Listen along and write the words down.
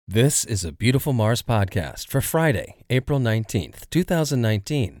This is a Beautiful Mars podcast for Friday, April 19th,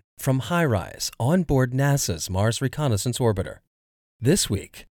 2019, from HiRISE on board NASA's Mars Reconnaissance Orbiter. This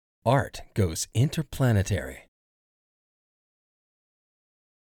week, art goes interplanetary.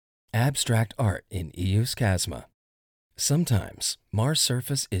 Abstract art in Eos Chasma. Sometimes, Mars'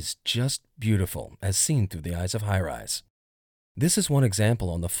 surface is just beautiful as seen through the eyes of HiRISE. This is one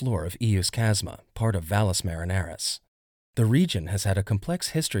example on the floor of Eos Chasma, part of Valles Marineris. The region has had a complex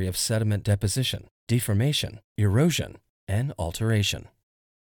history of sediment deposition, deformation, erosion, and alteration.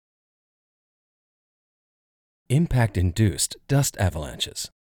 Impact-induced dust avalanches.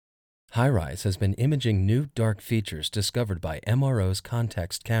 HiRISE has been imaging new dark features discovered by MRO's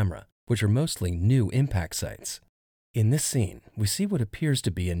Context camera, which are mostly new impact sites. In this scene, we see what appears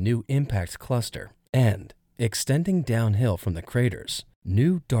to be a new impact cluster and, extending downhill from the craters,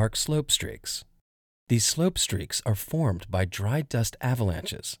 new dark slope streaks. These slope streaks are formed by dry dust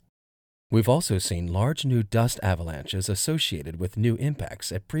avalanches. We've also seen large new dust avalanches associated with new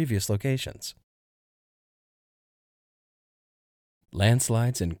impacts at previous locations.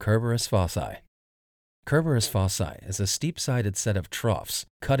 Landslides in Kerberos Fossae. Kerberos Fossae is a steep-sided set of troughs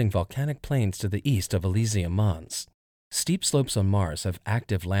cutting volcanic plains to the east of Elysium Mons. Steep slopes on Mars have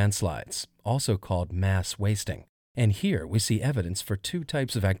active landslides, also called mass wasting, and here we see evidence for two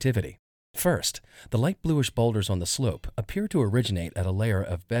types of activity. First, the light bluish boulders on the slope appear to originate at a layer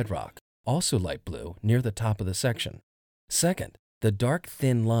of bedrock, also light blue, near the top of the section. Second, the dark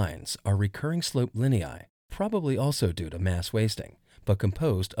thin lines are recurring slope linei, probably also due to mass wasting, but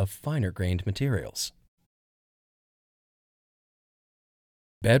composed of finer-grained materials.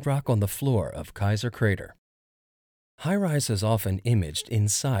 Bedrock on the floor of Kaiser Crater. HiRISE has often imaged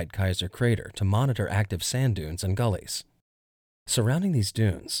inside Kaiser Crater to monitor active sand dunes and gullies. Surrounding these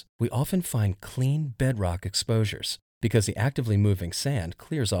dunes, we often find clean bedrock exposures because the actively moving sand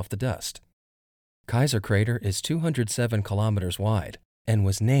clears off the dust. Kaiser Crater is 207 kilometers wide and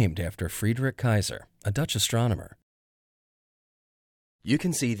was named after Friedrich Kaiser, a Dutch astronomer. You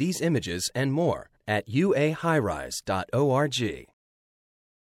can see these images and more at uahirise.org.